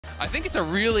I think it's a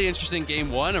really interesting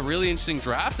game one, a really interesting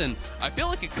draft, and I feel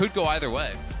like it could go either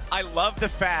way. I love the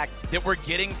fact that we're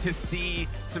getting to see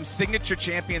some signature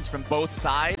champions from both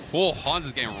sides. Oh, Hans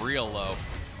is getting real low.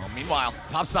 Meanwhile,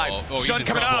 top side, Shun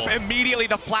coming trouble. up. Immediately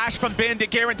the flash from Bin to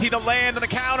guarantee the land and the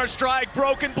counter strike.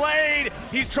 Broken Blade.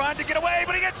 He's trying to get away,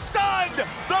 but he gets stunned.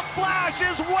 The flash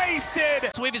is wasted.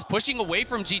 This wave is pushing away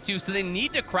from G2, so they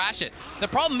need to crash it. The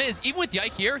problem is, even with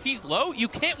Yike here, he's low. You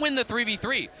can't win the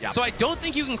 3v3. Yep. So I don't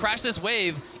think you can crash this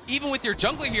wave, even with your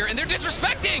jungler here, and they're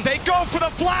disrespecting. They go for the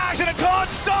flash, and it's on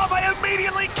stop. I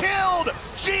immediately killed.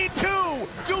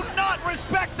 G2 do not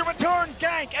respect the return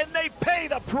gank, and they pay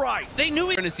the price. They knew we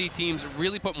were going to see teams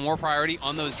really put more priority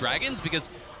on those dragons, because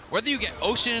whether you get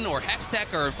Ocean or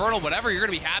Hextech or Infernal, whatever, you're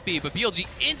going to be happy, but BLG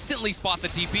instantly spot the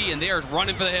TP, and they are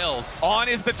running for the hills. On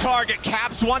is the target.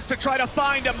 Caps wants to try to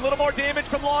find him. A little more damage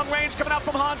from long range coming out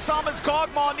from Hans Sama's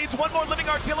Kog'Maw. Needs one more living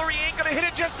artillery. Ain't going to hit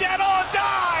it just yet. On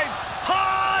dies!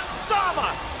 Hans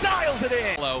Sama dials it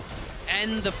in. Hello.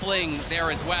 And the fling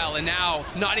there as well, and now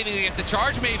not even gonna get the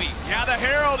charge maybe. Yeah, the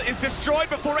Herald is destroyed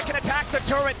before it can attack the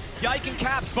turret. Yike and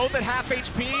Caps both at half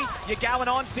HP. Yagawa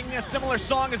on singing a similar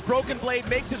song as Broken Blade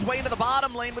makes his way into the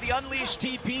bottom lane with the Unleashed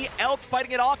TP. Elk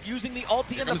fighting it off using the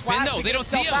ulti and the flash to they get don't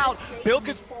see him. out.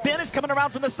 Ben is coming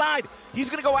around from the side. He's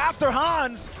gonna go after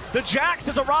Hans. The Jax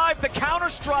has arrived. The counter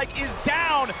strike is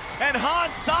down, and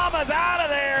Hans Sama's out of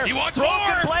there. He wants Broken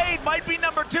more. Blade might be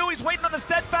number 2. He's waiting on the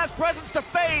steadfast presence to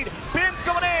fade. Ben's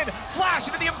going in. Flash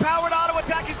into the empowered auto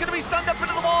attack. He's gonna be stunned up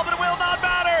into the wall, but it will not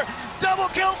matter. Double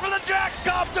kill for the Jax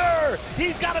copter.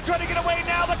 He's got to try to get away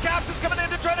now. The Caps is coming in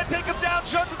to try to take him down.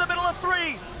 Shun's in the middle of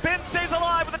 3. Ben stays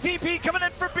alive with a TP coming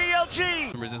in for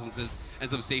BLG. Some resistances and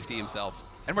some safety himself.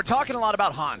 And we're talking a lot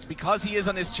about Hans because he is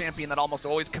on this champion that almost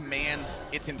always commands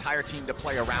its entire team to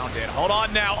play around it. Hold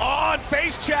on now. On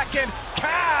face checking.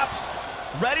 Caps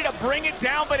ready to bring it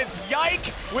down, but it's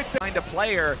Yike with the kind of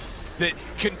player that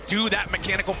can do that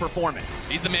mechanical performance.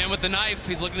 He's the man with the knife.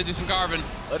 He's looking to do some carving.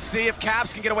 Let's see if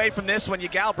Caps can get away from this one.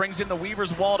 Yagal brings in the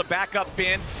Weaver's Wall to back up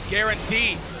Ben.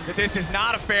 Guarantee that this is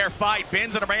not a fair fight.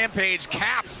 Ben's on a rampage.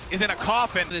 Caps is in a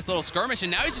coffin. This little skirmish,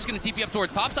 and now he's just going to TP up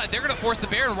towards topside. They're going to force the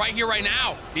Baron right here, right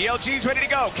now. BLG's ready to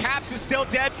go. Caps is still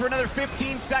dead for another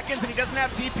 15 seconds, and he doesn't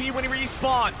have TP when he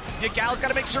respawns. Yagal's got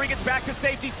to make sure he gets back to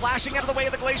safety, flashing out of the way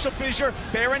of the Glacial Fissure.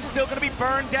 Baron's still going to be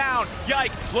burned down.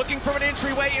 Yike looking for an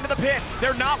entryway into the pit.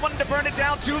 They're not wanting to burn it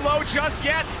down too low just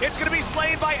yet. It's going to be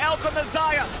slain by Elk on the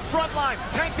Xayah. Frontline,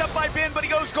 tanked up by Ben, but he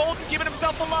goes golden, keeping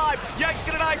himself alive. Yike's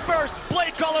going to die first.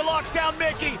 Blade Caller locks down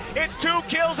Mickey. It's 2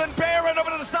 kills, and Baron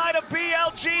over to the side of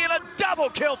BLG, and a double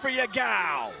kill for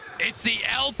Yagal. It's the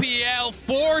LPL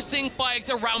forcing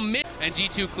fights around mid. And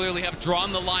G2 clearly have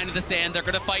drawn the line of the sand. They're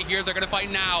going to fight here. They're going to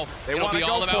fight now. It'll be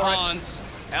all about Hans.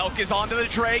 Elk is onto the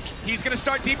Drake. He's going to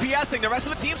start DPSing. The rest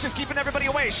of the team's just keeping everybody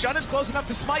away. Shun is close enough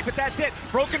to smite, but that's it.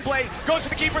 Broken Blade goes for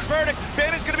the Keeper's Verdict.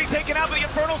 Ben is going to be taken out, but the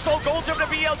Infernal Soul goes over to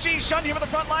BLG. Shun here on the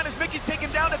front line as Mickey's taken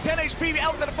down to 10 HP.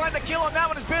 Elk going to find the kill on that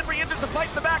one as Ben re-enters the fight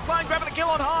in the back line, grabbing the kill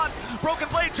on Hans. Broken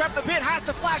Blade trapped in the pit, has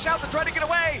to flash out to try to get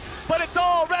away, but it's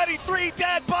already 3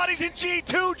 dead bodies in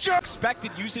G2.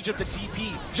 Expected usage of the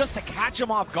TP just to catch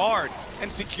him off guard and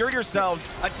secure yourselves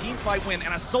a team fight win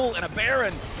and a Soul and a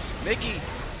Baron. Mickey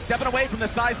stepping away from the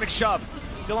seismic shove.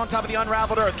 Still on top of the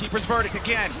unraveled earth. Keeper's Verdict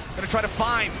again. Gonna try to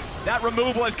find that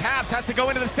removal as Caps has to go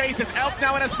into the stasis. Elk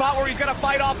now in a spot where he's gonna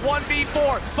fight off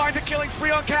 1v4. Finds a killing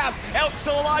spree on Caps. Elk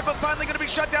still alive, but finally gonna be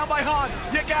shut down by Hans.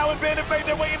 Yagao and Ben have made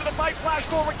their way into the fight. Flash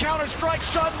forward, counter strike.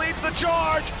 Shun leads the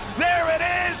charge. There it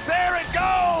is. There it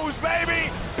goes,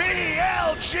 baby.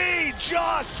 BLG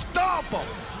just stomp them.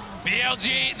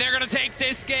 BLG, they're going to take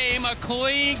this game, a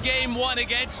clean game one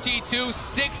against G2,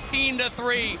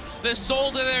 16-3. The soul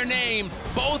to their name,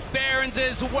 both Barons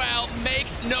as well, make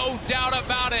no doubt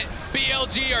about it.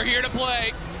 BLG are here to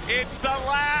play. It's the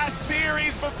last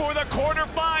series before the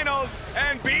quarterfinals,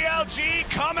 and BLG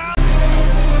come out.